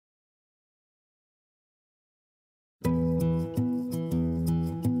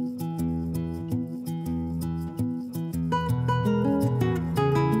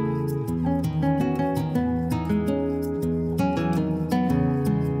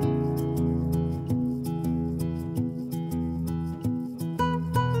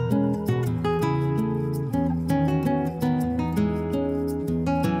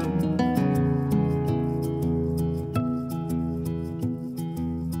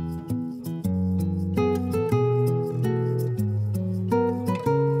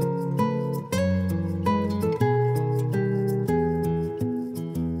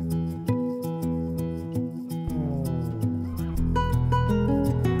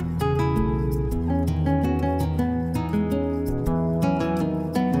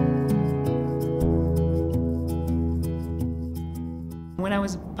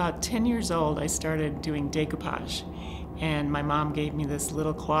10 years old, I started doing decoupage. And my mom gave me this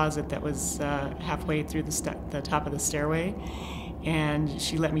little closet that was halfway through the top of the stairway. And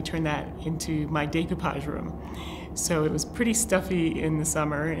she let me turn that into my decoupage room. So it was pretty stuffy in the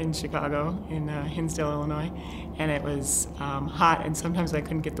summer in Chicago, in Hinsdale, Illinois. And it was hot, and sometimes I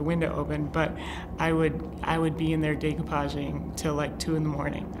couldn't get the window open, but I would be in there decoupaging till like 2 in the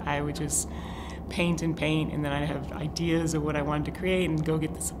morning. I would just paint, and then I'd have ideas of what I wanted to create and go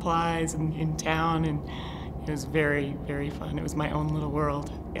get the supplies in town, and it was very, very fun. It was my own little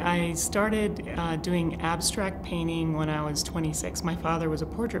world. I started doing abstract painting when I was 26. My father was a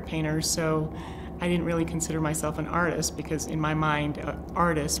portrait painter, so I didn't really consider myself an artist because in my mind, an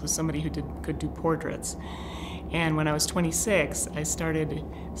artist was somebody who could do portraits. And when I was 26, I started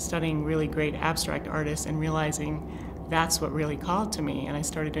studying really great abstract artists and realizing that's what really called to me. And I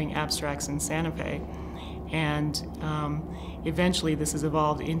started doing abstracts in Santa Fe. And eventually this has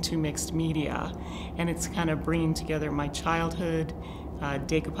evolved into mixed media. And it's kind of bringing together my childhood,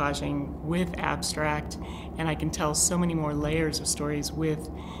 decoupaging with abstract. And I can tell so many more layers of stories with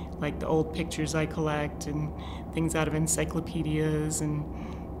like the old pictures I collect and things out of encyclopedias and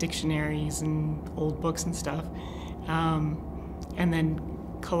dictionaries and old books and stuff. And then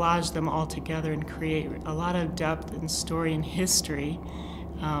collage them all together and create a lot of depth and story and history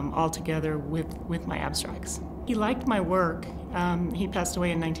all together with my abstracts. He liked my work. He passed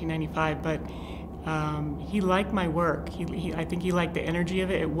away in 1995, but he liked my work. I think he liked the energy of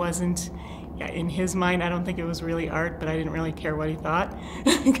it. It wasn't, in his mind, I don't think it was really art, but I didn't really care what he thought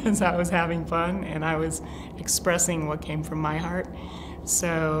because I was having fun and I was expressing what came from my heart.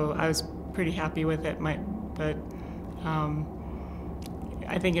 So I was pretty happy with it. But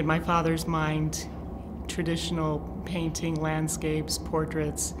I think in my father's mind, traditional painting, landscapes,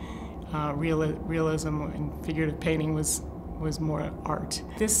 portraits, realism and figurative painting was more art.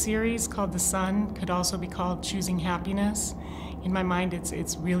 This series called The Sun could also be called Choosing Happiness. In my mind,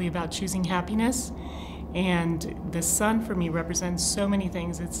 it's really about choosing happiness. And the sun for me represents so many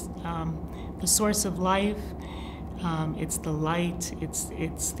things. It's the source of life, it's the light,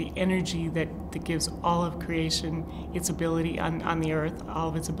 it's the energy that gives all of creation its ability on the earth, all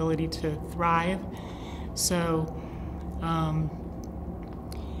of its ability to thrive. So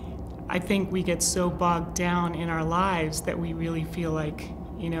I think we get so bogged down in our lives that we really feel like,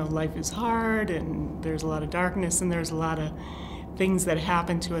 life is hard and there's a lot of darkness and there's a lot of things that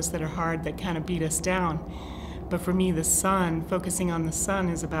happen to us that are hard that kind of beat us down. But for me, the sun, focusing on the sun,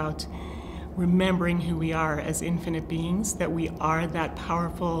 is about remembering who we are as infinite beings, that we are that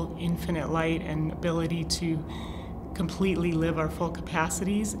powerful infinite light and ability to completely live our full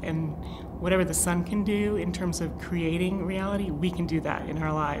capacities, and whatever the sun can do in terms of creating reality, we can do that in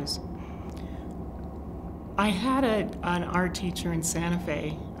our lives. I had an art teacher in Santa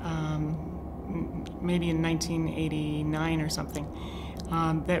Fe, maybe in 1989 or something,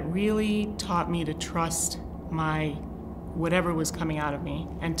 that really taught me to trust whatever was coming out of me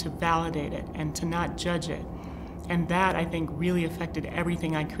and to validate it and to not judge it. And that, I think, really affected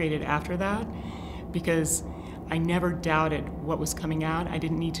everything I created after that, because I never doubted what was coming out. I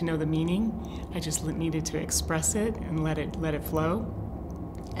didn't need to know the meaning. I just needed to express it and let it flow.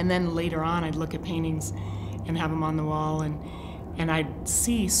 And then later on, I'd look at paintings and have them on the wall, and I'd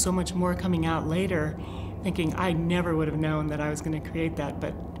see so much more coming out later, thinking I never would have known that I was going to create that.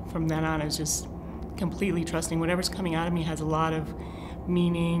 But from then on, I was just completely trusting whatever's coming out of me has a lot of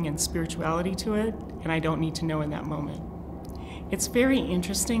meaning and spirituality to it, and I don't need to know in that moment. It's very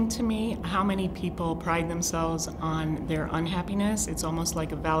interesting to me how many people pride themselves on their unhappiness. It's almost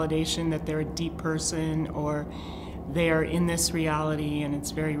like a validation that they're a deep person or they are in this reality and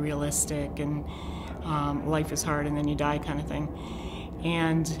it's very realistic and life is hard and then you die kind of thing.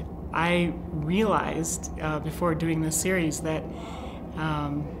 And I realized before doing this series that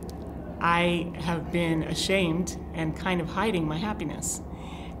I have been ashamed and kind of hiding my happiness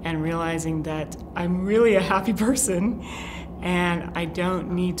and realizing that I'm really a happy person and I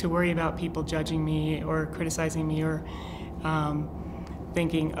don't need to worry about people judging me or criticizing me or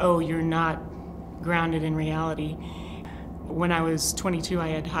thinking, oh, you're not grounded in reality. When I was 22, I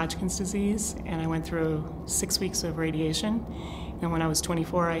had Hodgkin's disease and I went through 6 weeks of radiation. And when I was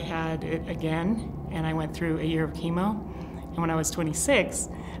 24, I had it again and I went through a year of chemo. And when I was 26,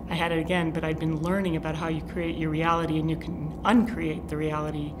 I had it again, but I'd been learning about how you create your reality and you can uncreate the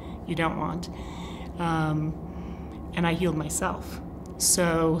reality you don't want. And I healed myself.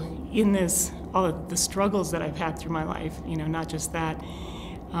 So in this, all of the struggles that I've had through my life, not just that,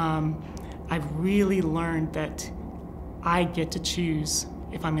 I've really learned that I get to choose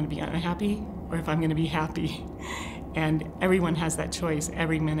if I'm going to be unhappy or if I'm going to be happy. And everyone has that choice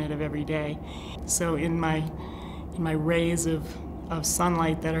every minute of every day. So in my rays of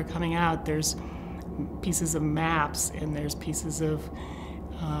sunlight that are coming out, there's pieces of maps, and there's pieces of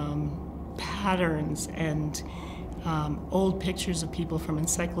patterns, and old pictures of people from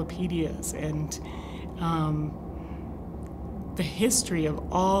encyclopedias, and the history of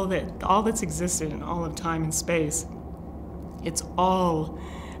all that's existed in all of time and space. It's all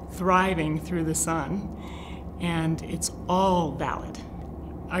thriving through the sun, and it's all valid.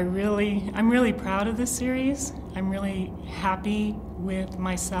 I'm really proud of this series. I'm really happy with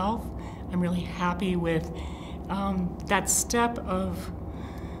myself. I'm really happy with that step of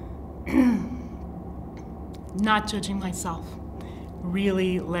not judging myself,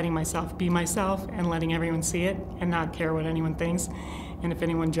 really letting myself be myself and letting everyone see it and not care what anyone thinks. And if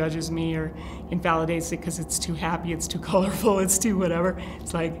anyone judges me or invalidates it because it's too happy, it's too colorful, it's too whatever,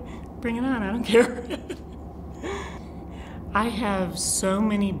 it's like, bring it on, I don't care. I have so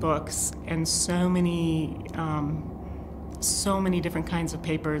many books and so many different kinds of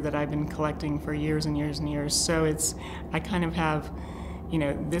paper that I've been collecting for years and years and years. So I kind of have,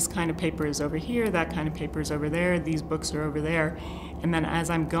 this kind of paper is over here, that kind of paper is over there, these books are over there. And then as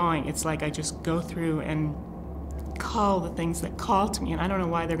I'm going, it's like I just go through and call the things that call to me. And I don't know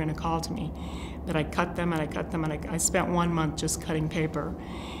why they're going to call to me, but I cut them and I cut them, and I spent 1 month just cutting paper.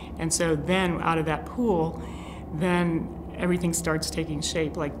 And so then out of that pool, then everything starts taking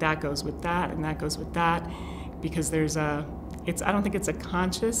shape. Like that goes with that, and that goes with that, because I don't think it's a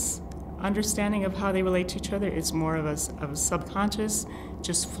conscious understanding of how they relate to each other. It's more of a subconscious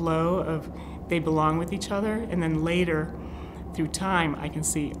just flow of they belong with each other, and then later through time I can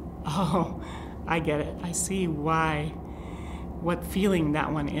see, oh, I get it. I see what feeling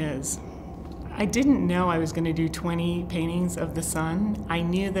that one is. I didn't know I was going to do 20 paintings of the sun. I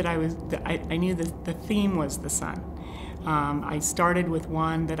knew that I knew that the theme was the sun. I started with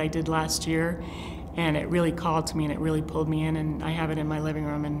one that I did last year, and it really called to me and it really pulled me in, and I have it in my living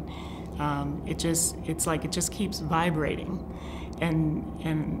room, and it's like it just keeps vibrating, and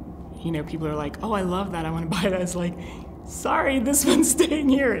people are like, oh, I love that, I want to buy that. It's like, sorry, this one's staying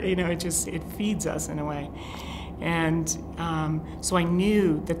here. It feeds us in a way. And so I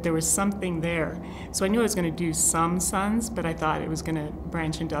knew that there was something there. So I knew I was going to do some suns, but I thought it was going to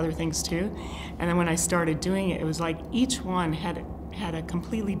branch into other things too. And then when I started doing it, it was like each one had a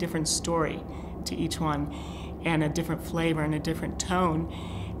completely different story to each one, and a different flavor and a different tone.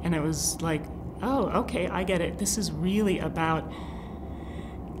 And it was like, oh, okay, I get it. This is really about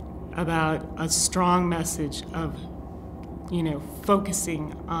a strong message of,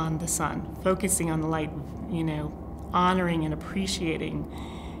 focusing on the sun, focusing on the light, honoring and appreciating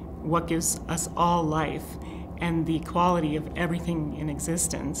what gives us all life and the quality of everything in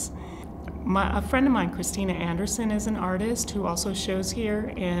existence. A friend of mine, Christina Anderson, is an artist who also shows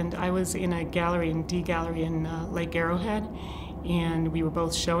here, and I was in a gallery, in D Gallery in Lake Arrowhead, and we were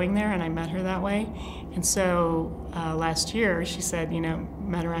both showing there, and I met her that way. And so last year she said,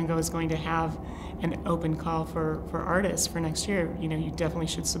 Maturango is going to have an open call for artists for next year. You definitely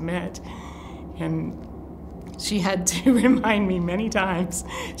should submit. And she had to remind me many times.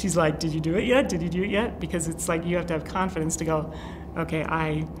 She's like, did you do it yet? Did you do it yet? Because it's like you have to have confidence to go, okay,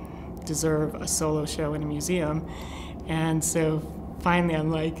 I deserve a solo show in a museum. And so finally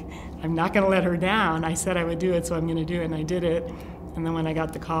I'm like, I'm not going to let her down. I said I would do it, so I'm going to do it, and I did it. And then when I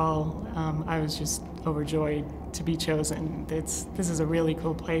got the call, I was just overjoyed to be chosen. This is a really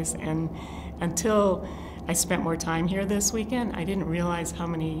cool place, and until I spent more time here this weekend, I didn't realize how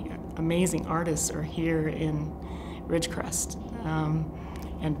many amazing artists are here in Ridgecrest,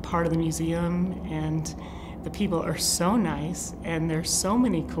 and part of the museum, and the people are so nice, and there's so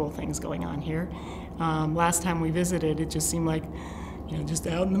many cool things going on here. Last time we visited, it just seemed like, just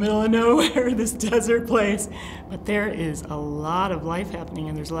out in the middle of nowhere, this desert place. But there is a lot of life happening,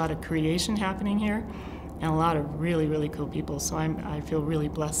 and there's a lot of creation happening here, and a lot of really, really cool people. So I feel really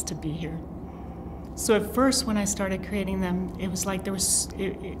blessed to be here. So at first, when I started creating them, it was like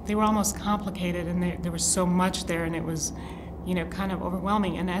they were almost complicated, and there was so much there, and it was, kind of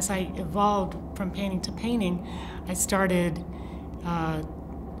overwhelming. And as I evolved from painting to painting, I started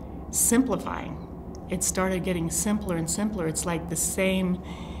simplifying. It started getting simpler and simpler. It's like the same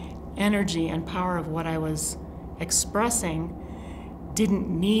energy and power of what I was expressing didn't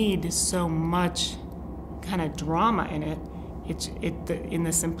need so much kind of drama in it. In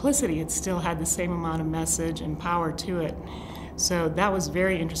the simplicity, it still had the same amount of message and power to it. So that was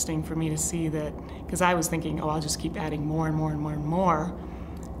very interesting for me to see that, because I was thinking, oh, I'll just keep adding more and more and more and more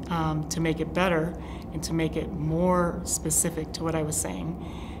to make it better and to make it more specific to what I was saying.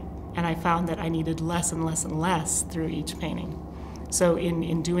 and I found that I needed less and less and less through each painting. So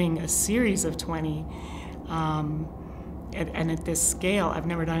in doing a series of 20, and at this scale, I've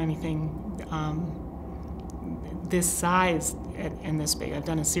never done anything this size and this big. I've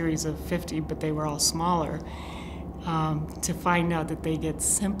done a series of 50, but they were all smaller. To find out that they get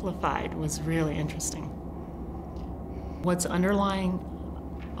simplified was really interesting. What's underlying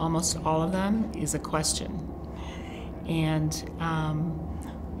almost all of them is a question. And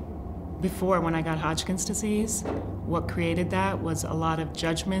before, when I got Hodgkin's disease, what created that was a lot of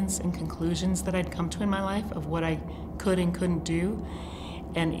judgments and conclusions that I'd come to in my life of what I could and couldn't do.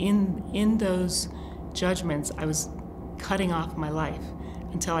 And in those judgments, I was cutting off my life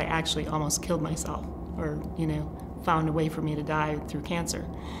until I actually almost killed myself, or found a way for me to die through cancer.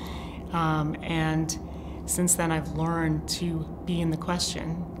 And since then, I've learned to be in the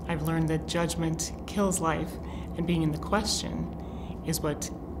question. I've learned that judgment kills life, and being in the question is what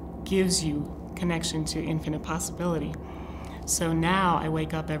gives you connection to infinite possibility. So now I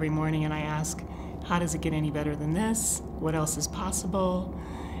wake up every morning and I ask, how does it get any better than this? What else is possible?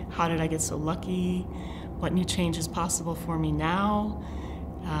 How did I get so lucky? What new change is possible for me now?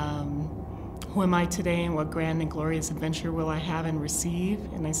 Who am I today, and what grand and glorious adventure will I have and receive?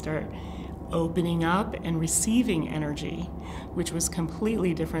 And I start opening up and receiving energy, which was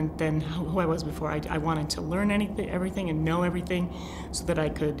completely different than who I was before. I wanted to learn everything and know everything so that I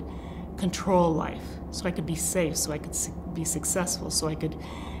could control life, so I could be safe, so I could be successful, so I could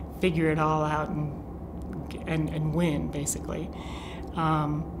figure it all out and win, basically.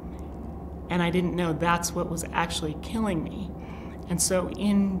 And I didn't know that's what was actually killing me. And so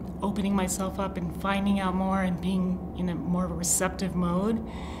in opening myself up and finding out more and being in a more of a receptive mode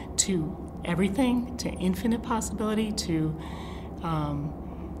to everything, to infinite possibility, to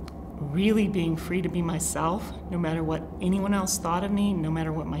really being free to be myself, no matter what anyone else thought of me, no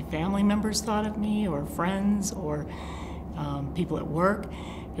matter what my family members thought of me, or friends, or people at work.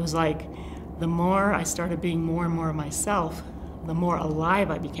 It was like the more I started being more and more of myself, the more alive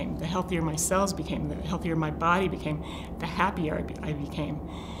I became, the healthier my cells became, the healthier my body became, the happier I became.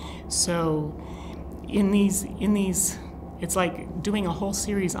 So in these, it's like doing a whole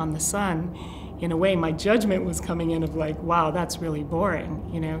series on the sun. In a way, my judgment was coming in of like, wow, that's really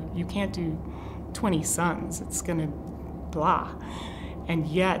boring. You can't do 20 suns, it's gonna blah. And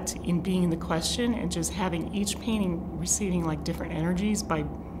yet, in being in the question and just having each painting receiving like different energies by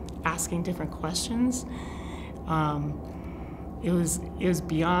asking different questions, it was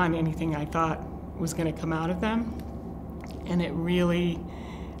beyond anything I thought was going to come out of them. And it really,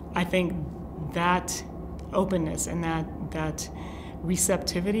 I think that openness and that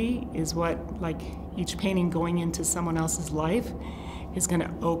receptivity is what, like, each painting going into someone else's life is going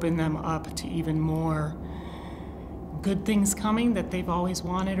to open them up to even more good things coming that they've always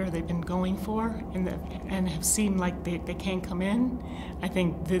wanted or they've been going for and have seemed like they can't come in. I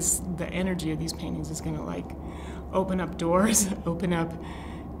think the energy of these paintings is going to like open up doors, open up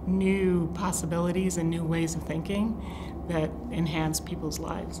new possibilities and new ways of thinking that enhance people's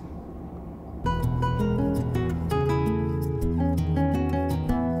lives.